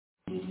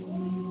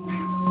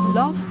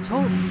Blog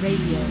Talk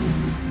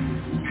Radio.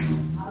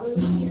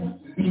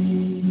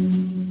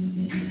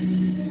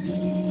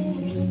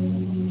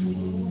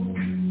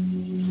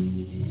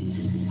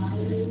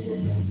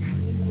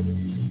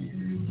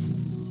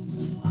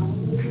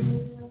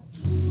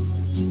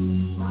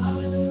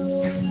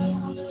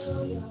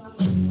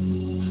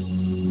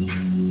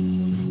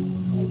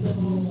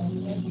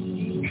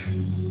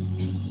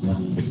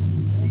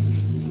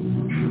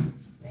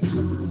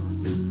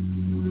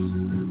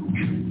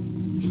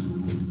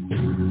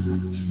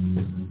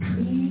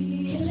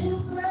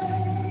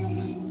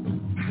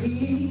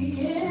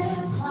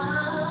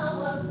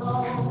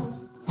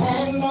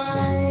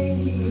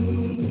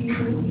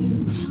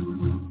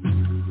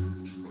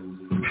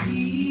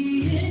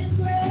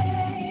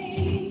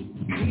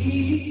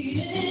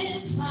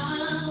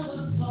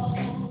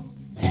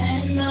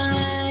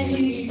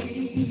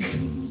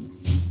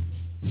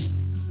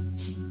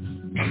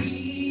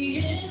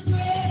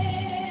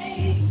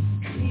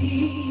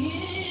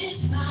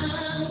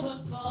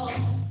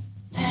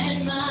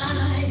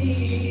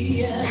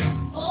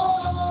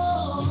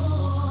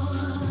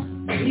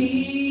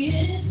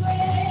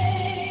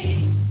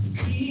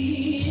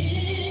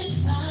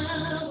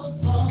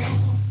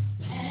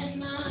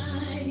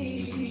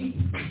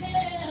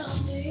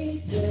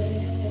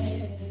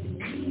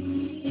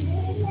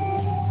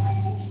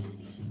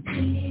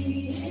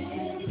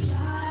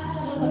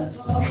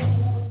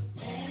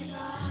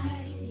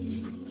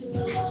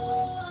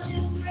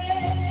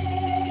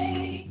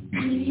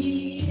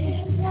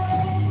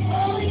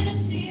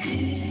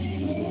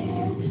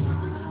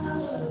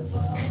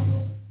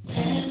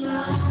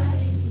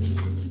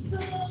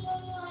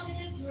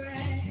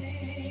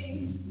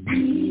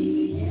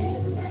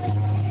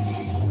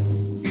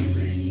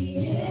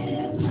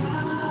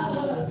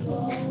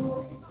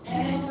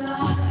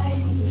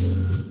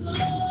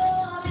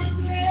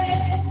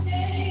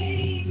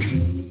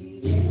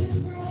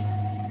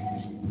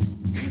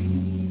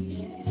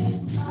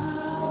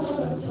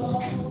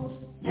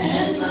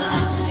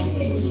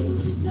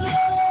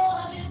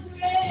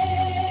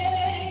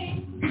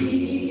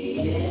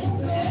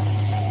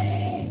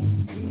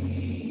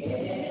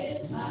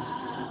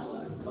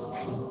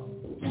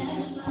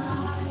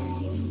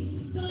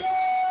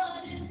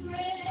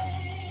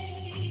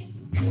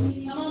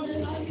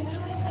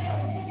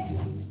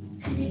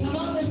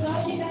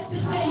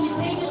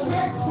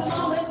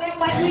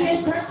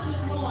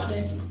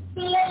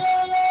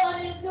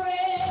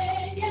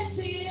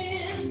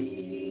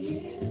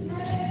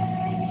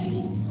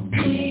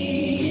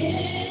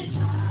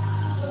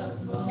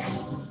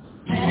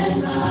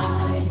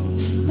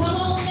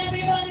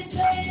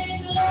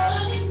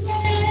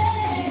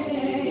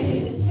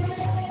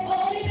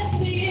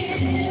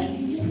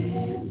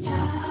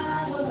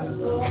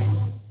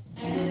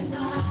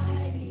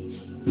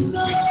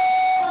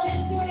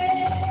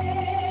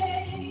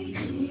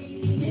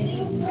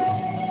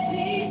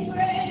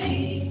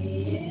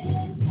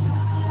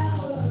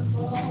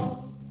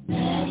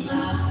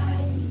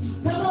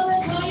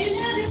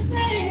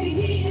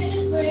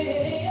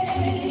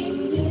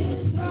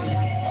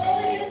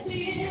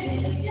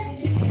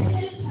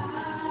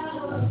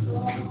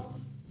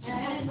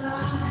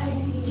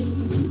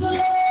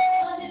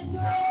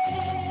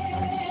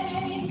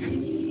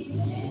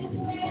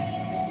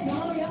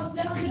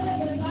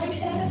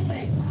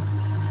 Say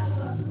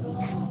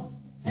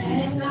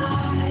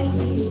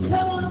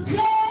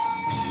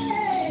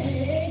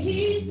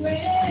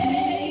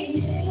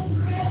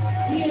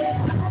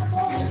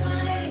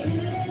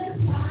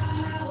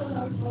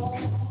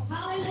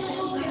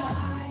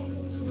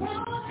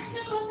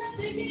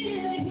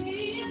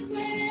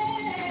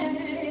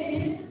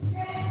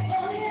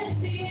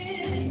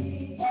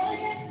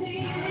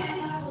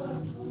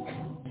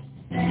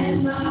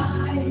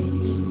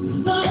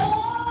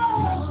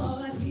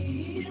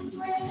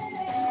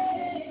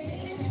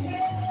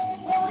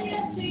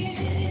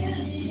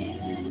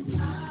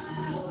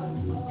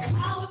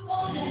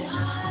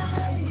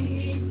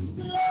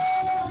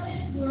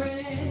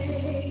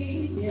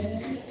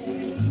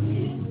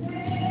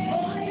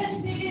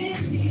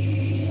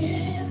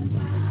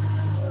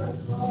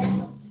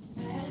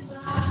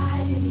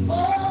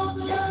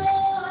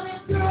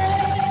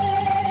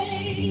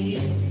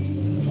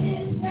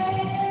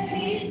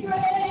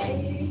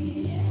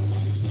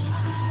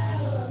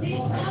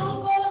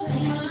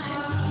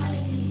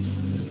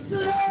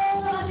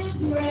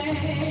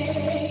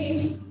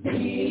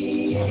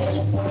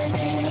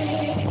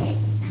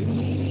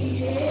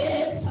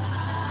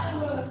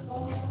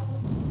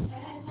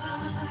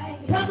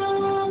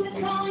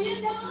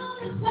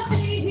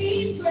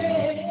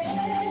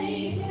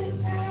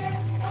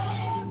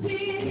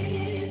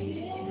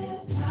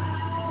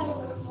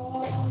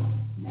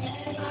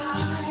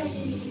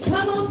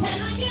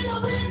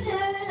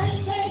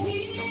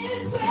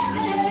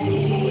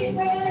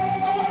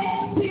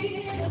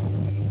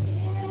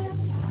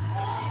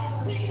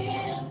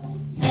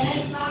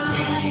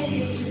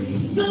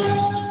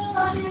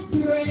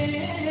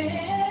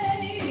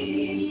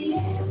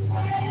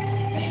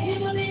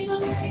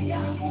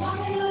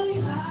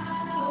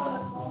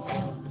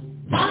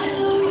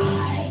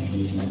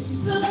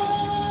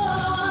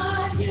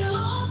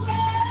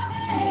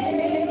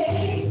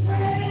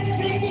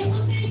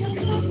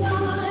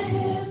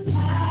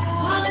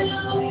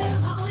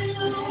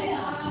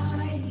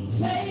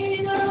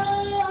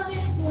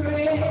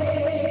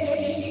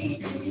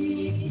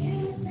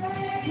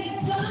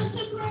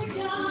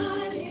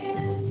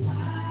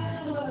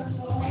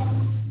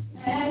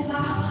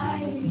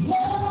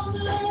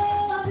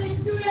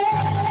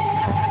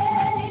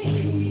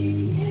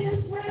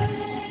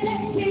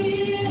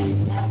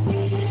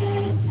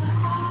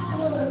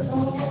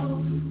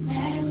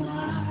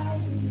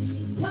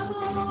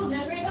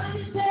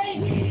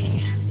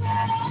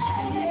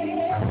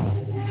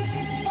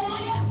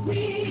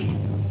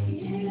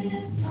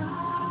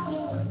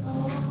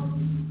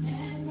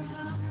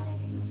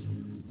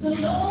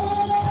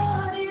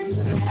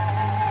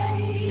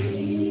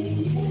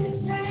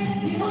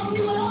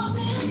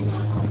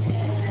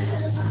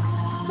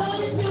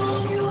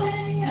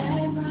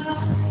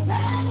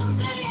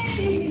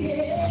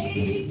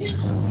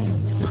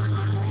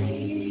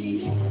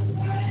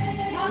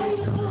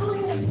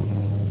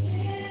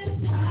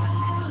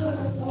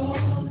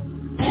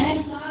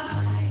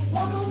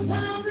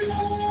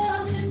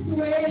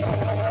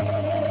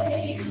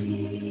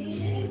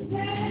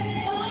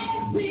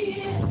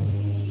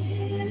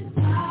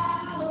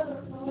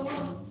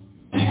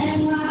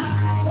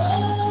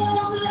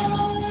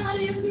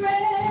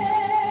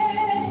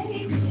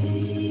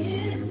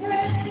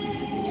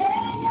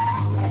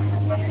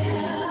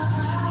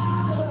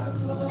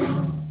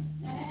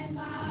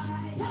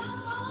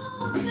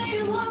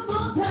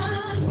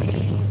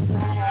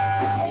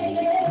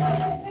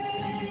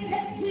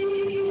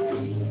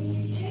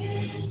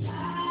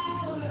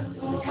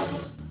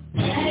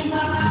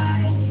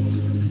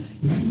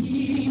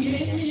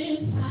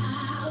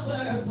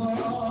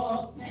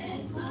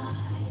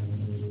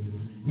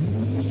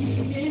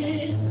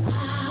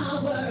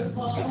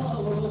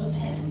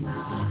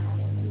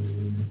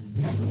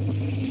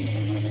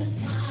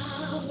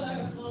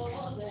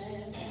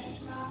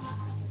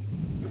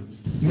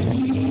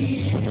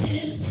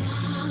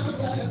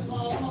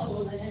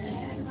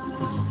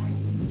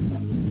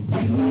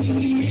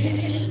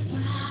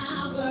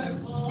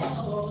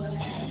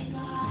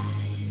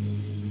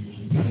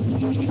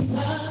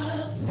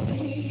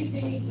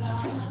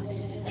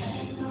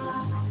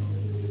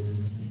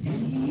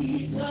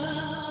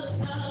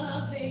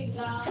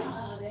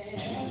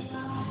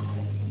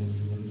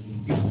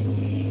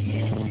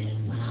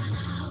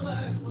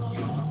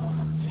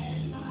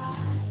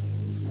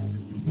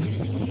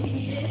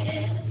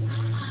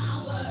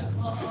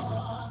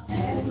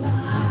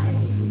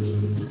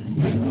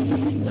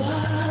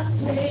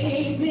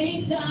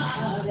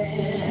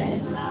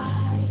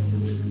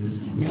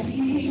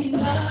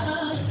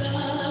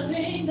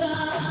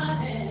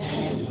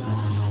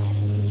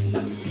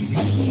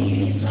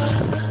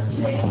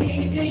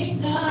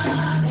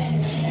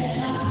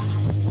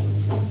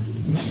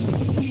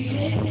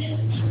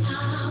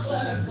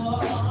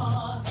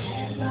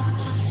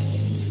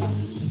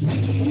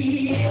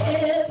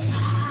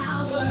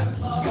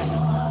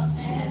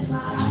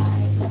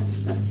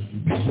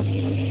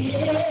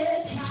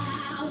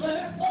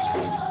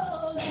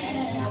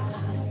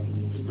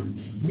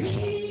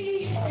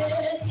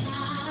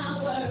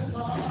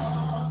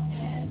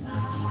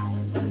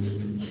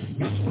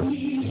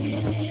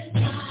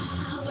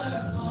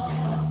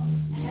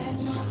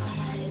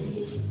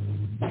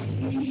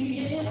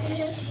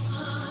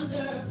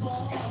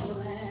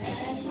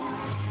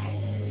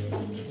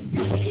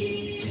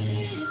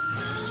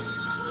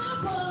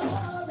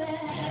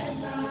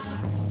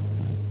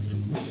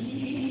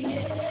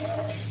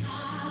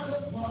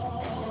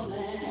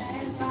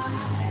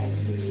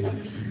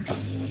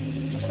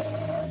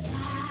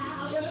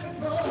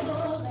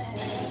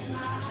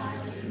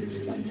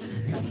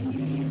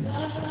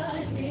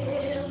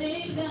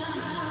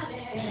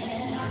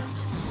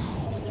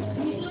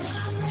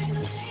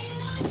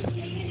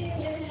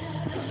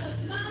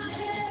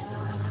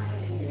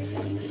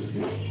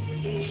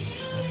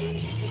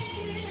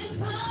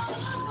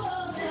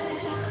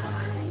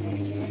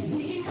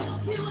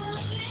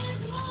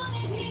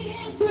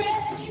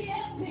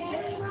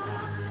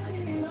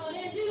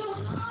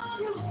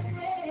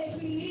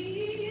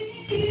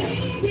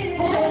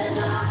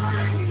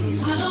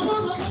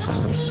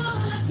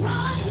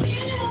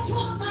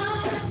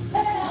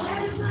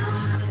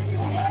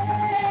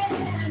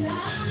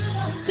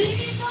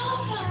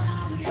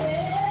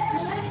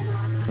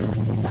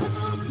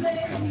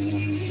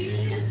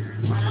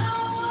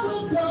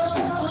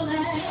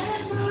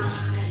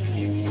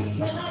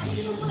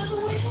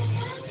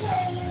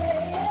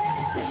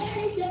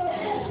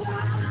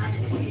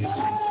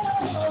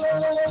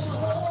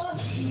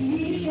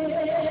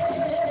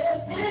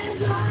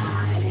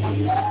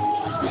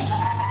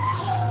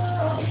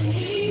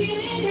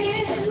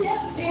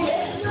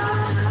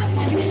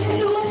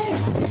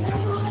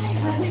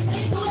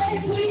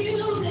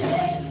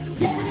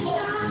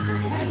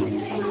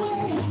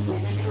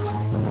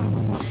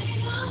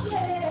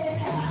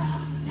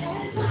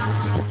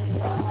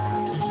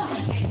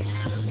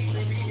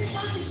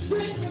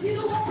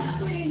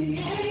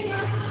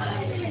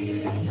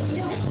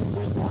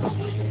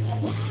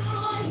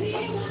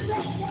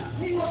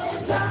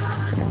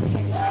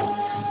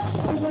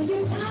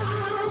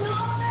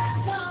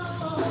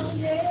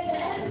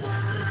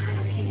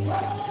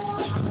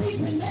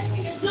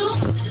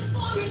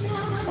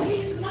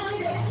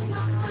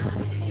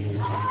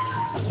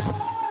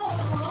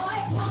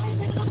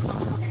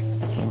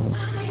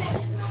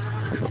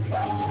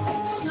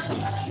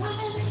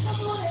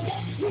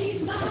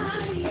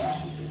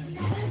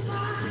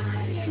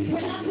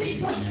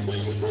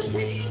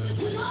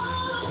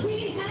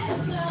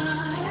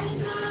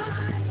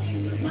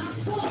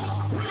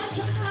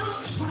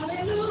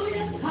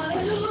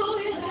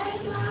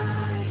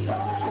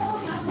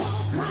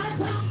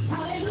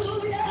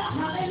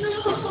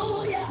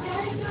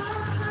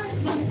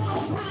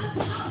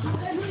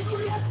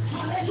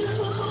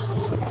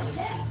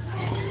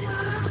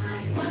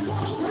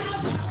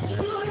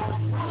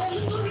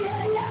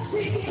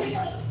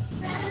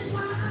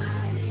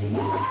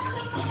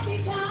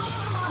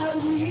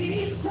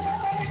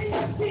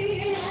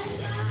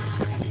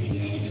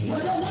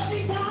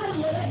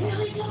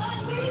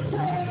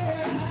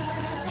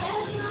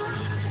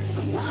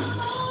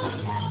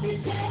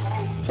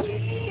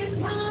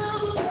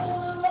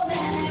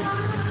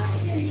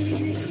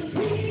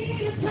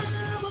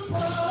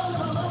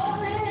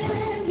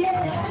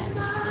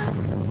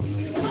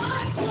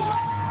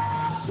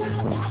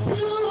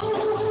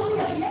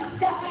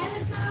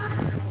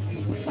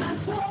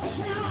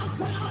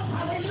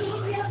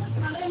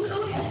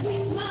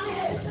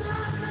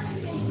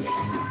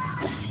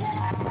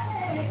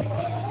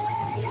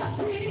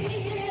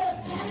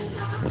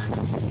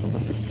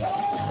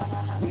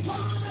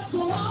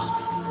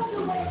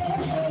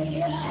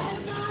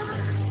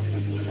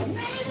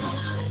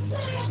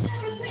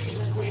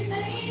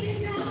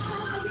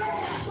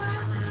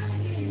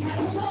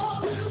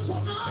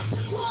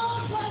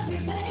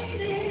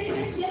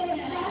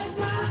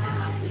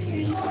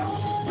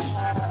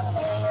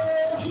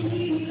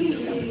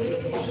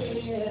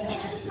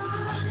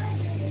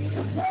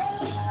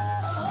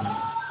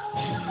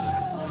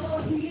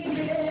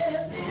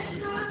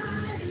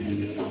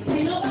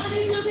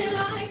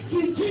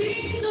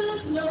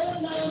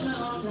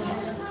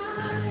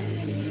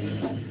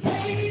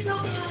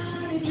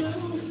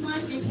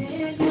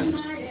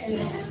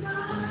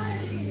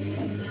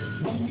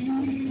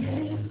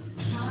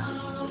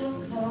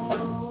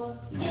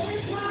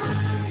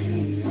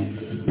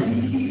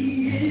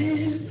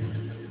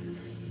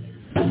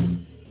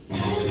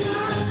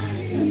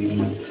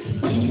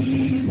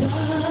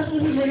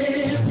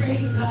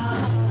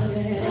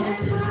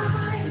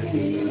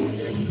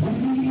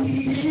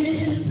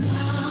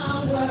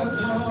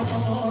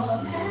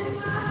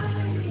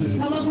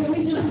Come on, can we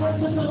just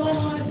worship the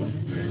Lord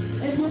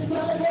and just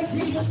celebrate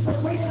Jesus for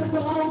bringing us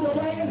along the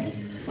way?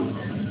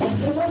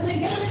 It wasn't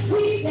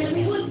guaranteed that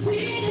we would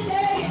see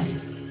today,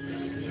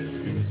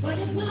 but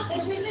it's not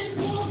that we've been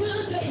so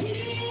good to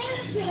hear.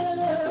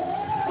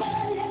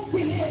 Yes,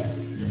 we did.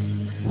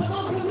 Come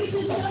on, can we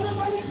just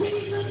celebrate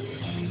Jesus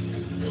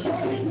for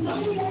his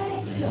mighty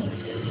acts?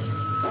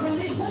 Can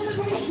we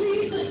celebrate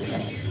Jesus?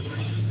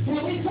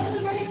 Can we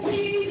celebrate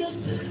Jesus?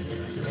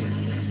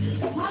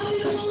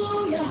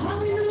 Hallelujah,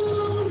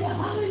 hallelujah,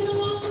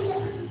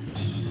 hallelujah.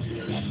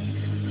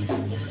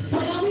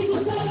 Come on, we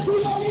just gotta do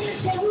all this.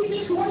 Can we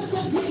just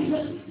worship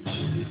Jesus?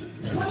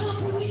 Come on,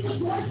 can we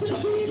just worship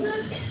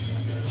Jesus?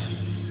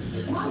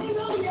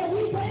 Hallelujah,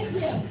 we thank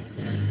you.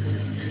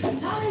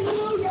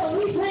 Hallelujah,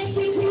 we thank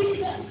you,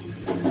 Jesus.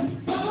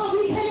 Come on,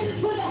 we came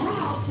into the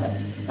house.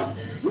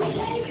 We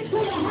came into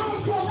the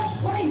house, so let's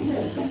praise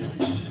him.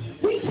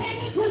 We came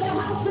into the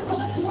house, so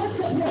let's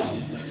worship him.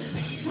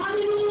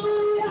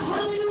 Hallelujah,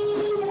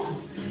 hallelujah.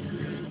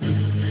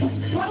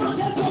 Come on,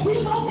 just a few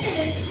more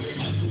minutes.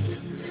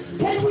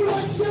 Can we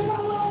worship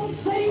our Lord and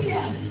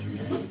Savior?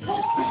 Oh,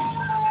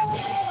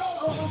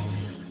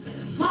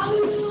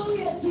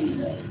 hallelujah,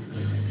 Jesus.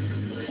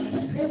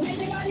 If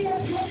anybody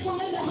else has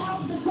one in the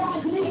house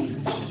besides me,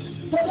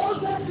 for those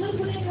that are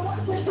listening and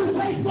watching through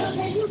Facebook,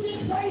 can you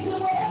just praise him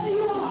wherever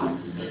you are?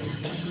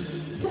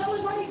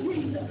 Celebrate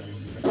Jesus.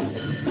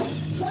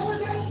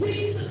 Celebrate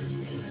Jesus.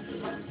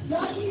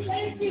 God, we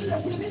thank you that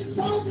you've been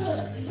so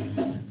good.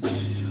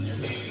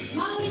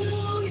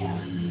 Hallelujah.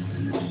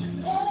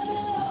 Oh,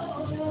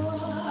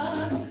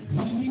 Lord,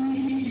 he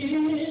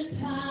is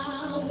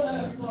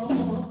powerful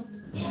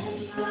and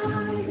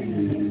mighty.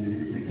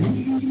 He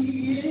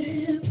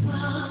is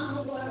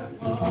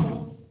powerful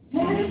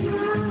and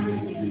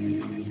mighty.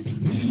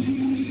 He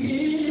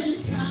is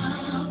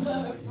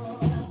powerful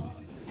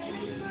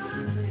and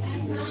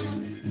mighty.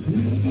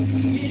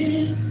 He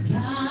is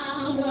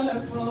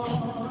powerful.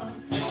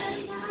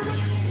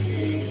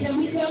 Can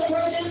we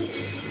celebrate him?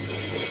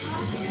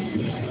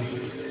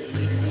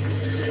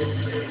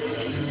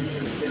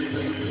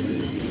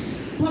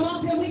 Come on,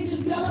 can we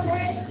just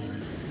celebrate?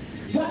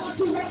 Why don't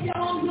you wrap your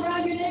arms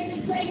around your neck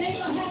and say,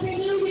 neighbor, Happy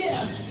New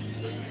Year.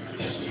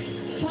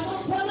 Come on,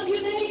 tell them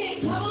your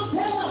name. Come on,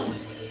 tell them.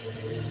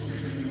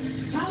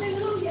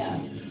 Hallelujah.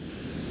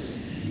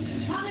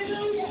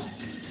 Hallelujah.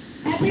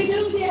 Happy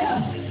New Year.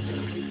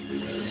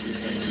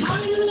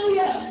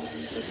 Hallelujah.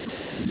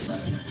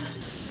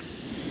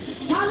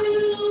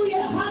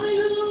 Hallelujah,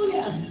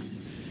 hallelujah,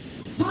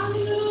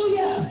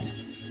 hallelujah.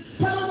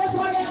 Come on, that's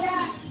what I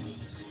got.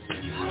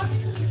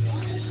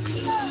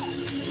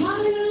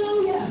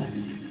 Hallelujah.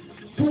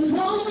 Cause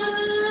all my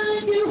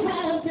life you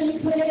have been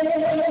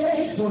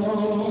faithful.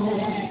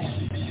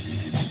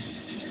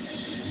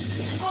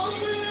 All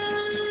my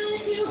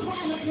life you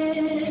have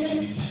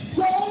been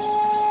so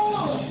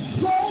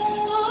good.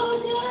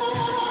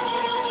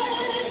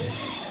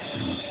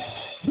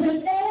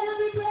 With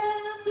every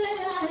breath that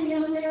I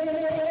am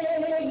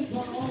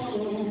able,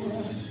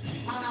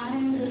 I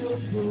will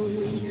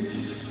sing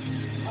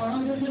of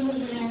the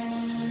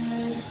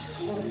goodness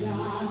of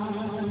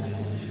God.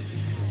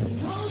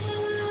 All my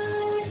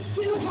life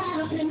you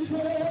have been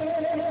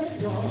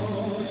faithful.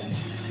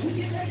 We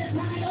get ready to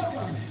turn it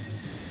over.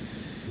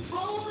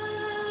 All my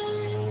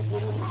life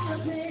you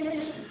have been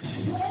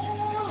so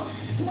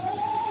good.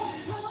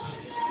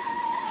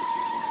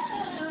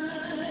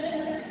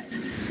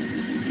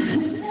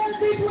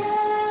 Every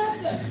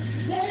breath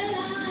that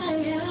I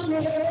am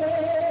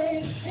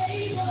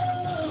able,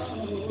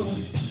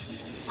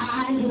 I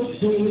will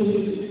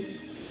sing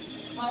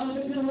of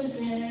the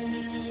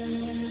goodness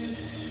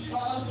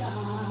of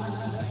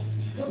God.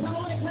 So come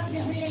on and clap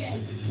your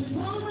hands.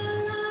 All my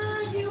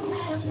life you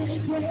have been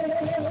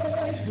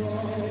faithful.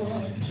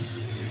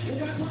 We're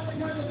going to call the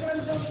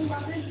first verse to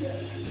our bishop.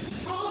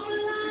 All my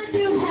life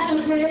you have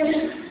been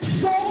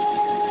so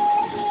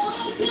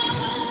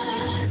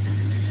good.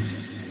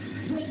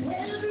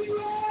 Every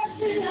breath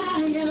that I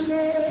am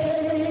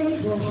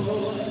able,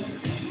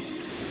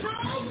 I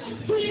will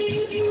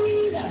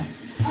sing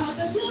of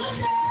the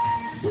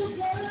goodness of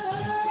God.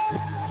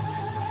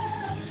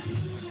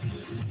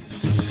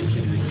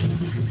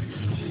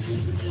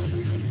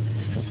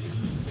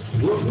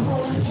 We're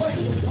going to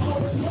praise.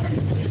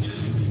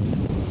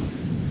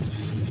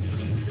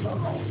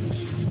 Come on.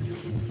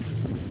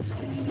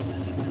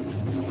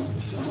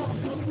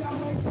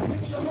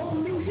 It's a whole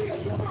new year.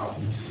 Come on.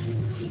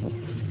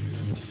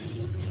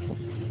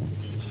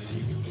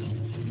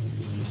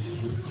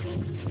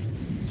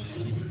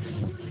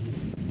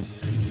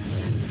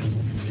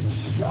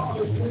 God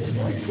has been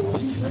grateful.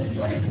 He's been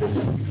grateful.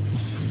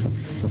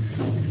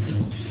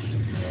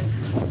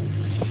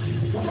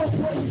 Come on,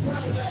 praise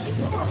God in that.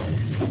 Come on.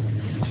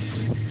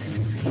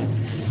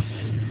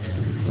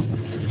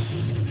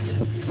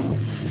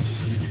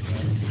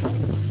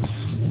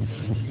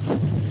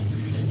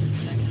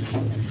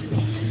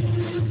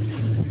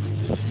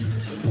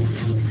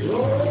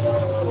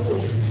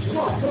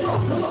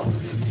 Come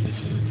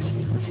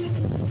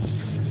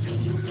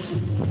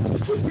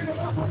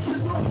on.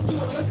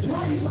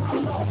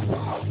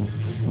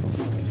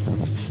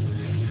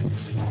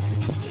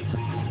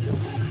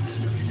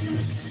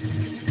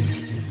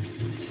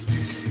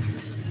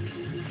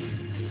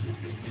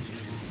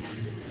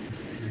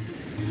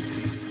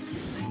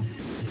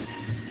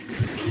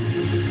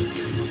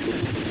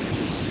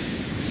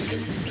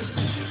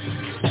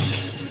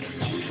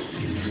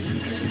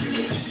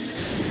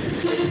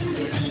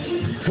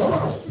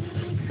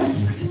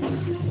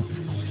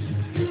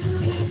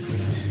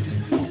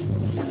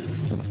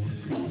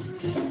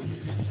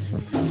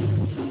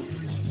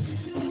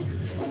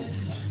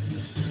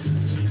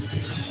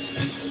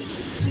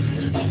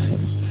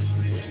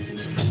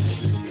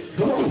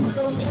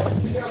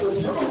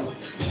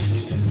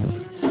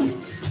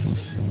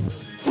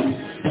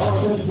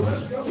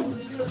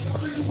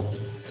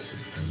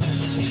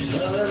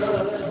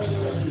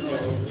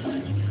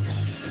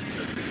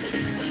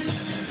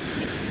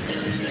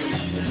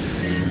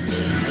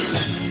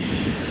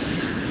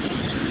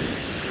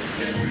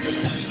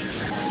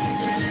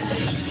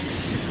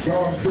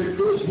 God, bring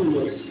this to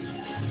us.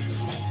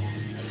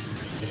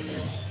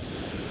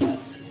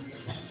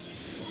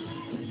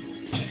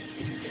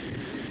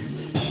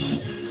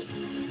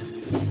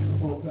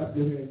 Oh, clap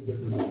your hands,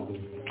 everybody.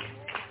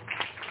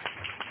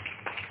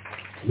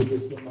 Look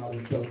at somebody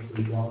and tell them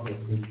that God has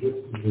been good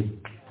to me.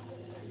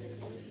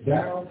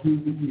 Down through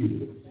the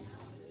years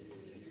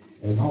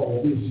and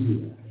all this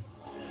year,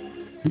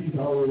 He's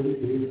already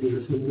been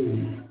good to me.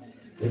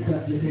 And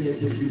clap your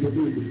hands if you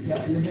believe it.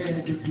 Clap your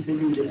hands if you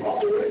believe it.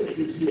 Already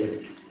this year.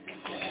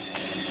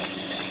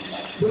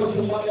 Tell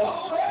somebody,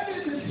 already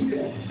this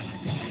year.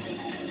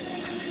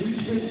 He's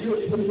been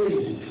good to me.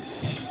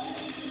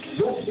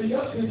 Woke me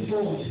up this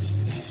morning.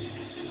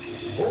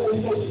 Oh,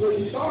 folks, when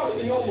he started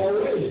me on my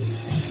way,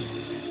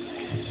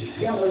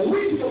 got a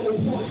reasonable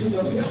portion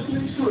of health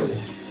and strength.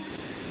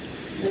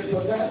 And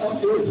for that, I'm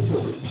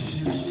grateful.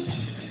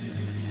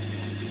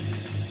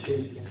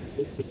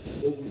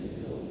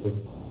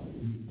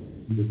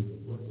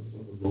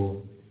 Lord,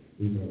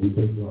 we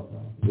thank God for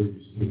our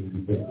praise team. We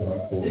thank God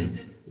for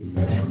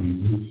our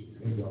musicians.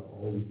 Thank God for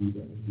all we do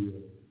that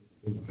here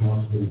in the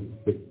household of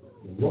faith.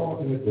 The Lord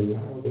has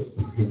allowed us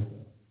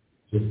together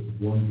just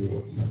one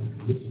more time.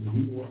 Listen,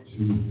 we want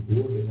to go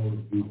ahead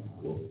and do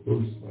our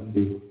first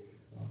Sunday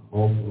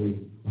offering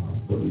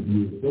for the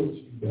year. Those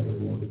of you that are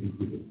going to be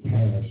giving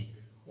cash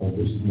on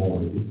this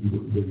morning, if you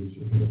would raise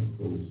your hand,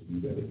 those of you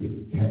that are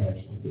giving cash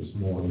on this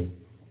morning,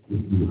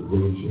 if you would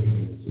raise your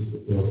hand,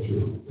 Sister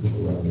Belcher, come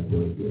around and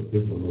bring your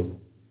envelope.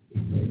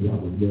 And y'all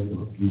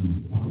remember a few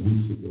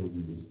weeks ago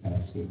we was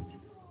asking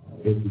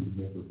every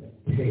member that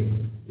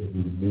came,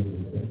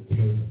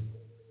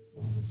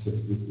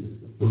 since this is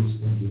the first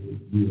Sunday of the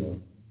year,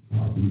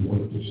 we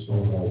wanted to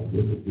start off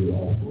with a good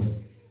offering.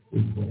 We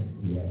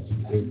asked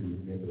every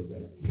member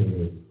that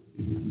came,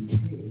 if you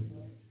can,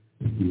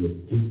 to give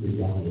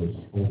 $50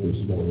 on this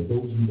morning.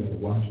 Those of you that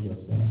are watching us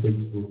on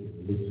Facebook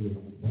and listening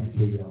on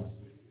Chaos,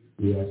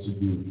 we ask you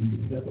if you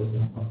can help us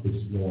out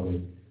this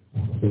morning,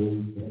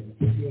 those that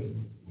can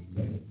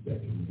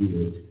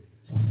give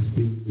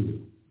 $50.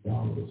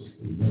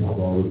 And I've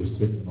already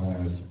sent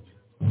mine.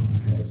 I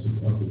had some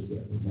others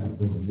that were not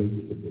going to make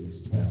it today.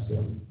 Past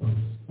 7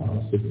 months.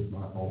 I'll send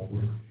my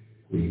offering.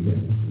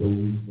 Amen.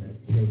 Those that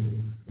can.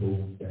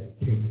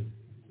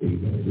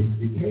 Amen. If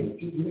you can't,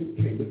 you just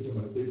can't. If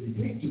you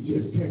can't, you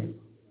just can't.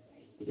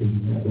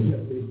 Amen.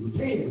 If you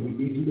can, we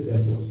need you to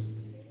help us.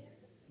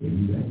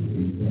 Amen.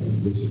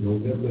 Listen,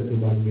 don't ever let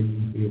nobody make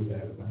you feel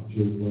bad about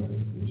your money.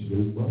 It's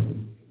your money.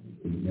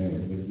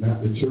 Amen. It's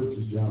not the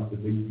church's job to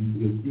make you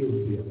feel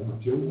guilty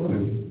about your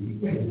money.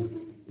 Amen.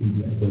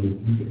 But if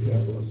you can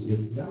help us, if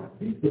not,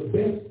 it's the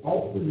best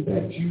offering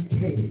that you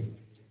can.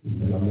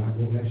 Amen. I'm not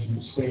going to ask you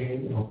to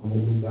stand. I'm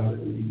going to about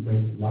it.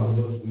 A lot of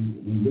us, we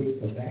wait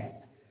for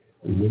that.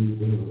 We wait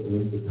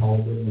to call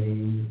their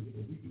name.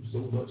 We do so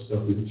much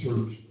stuff in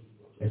church,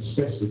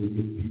 especially to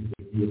get people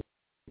to give.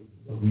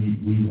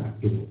 We're not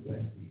doing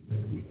that.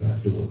 We're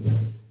not doing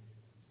that.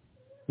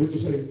 What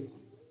you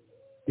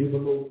say?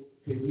 Envelope.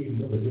 Can we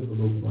another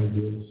envelope right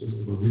there?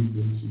 Sister Marie,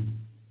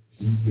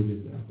 she's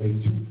giving, I think,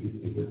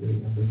 $250 today.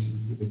 I think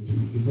she's giving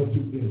two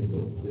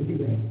envelopes.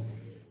 Amen.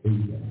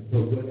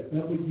 But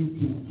whatever you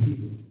can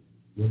give,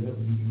 I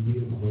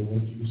don't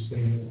want you to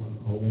stand.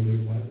 I don't want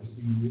everybody to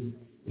see you.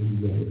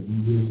 Amen. You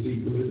will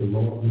secretly, the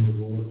Lord will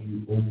reward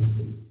you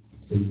openly.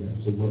 Amen.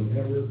 So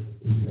whatever,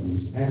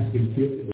 he's asking $50.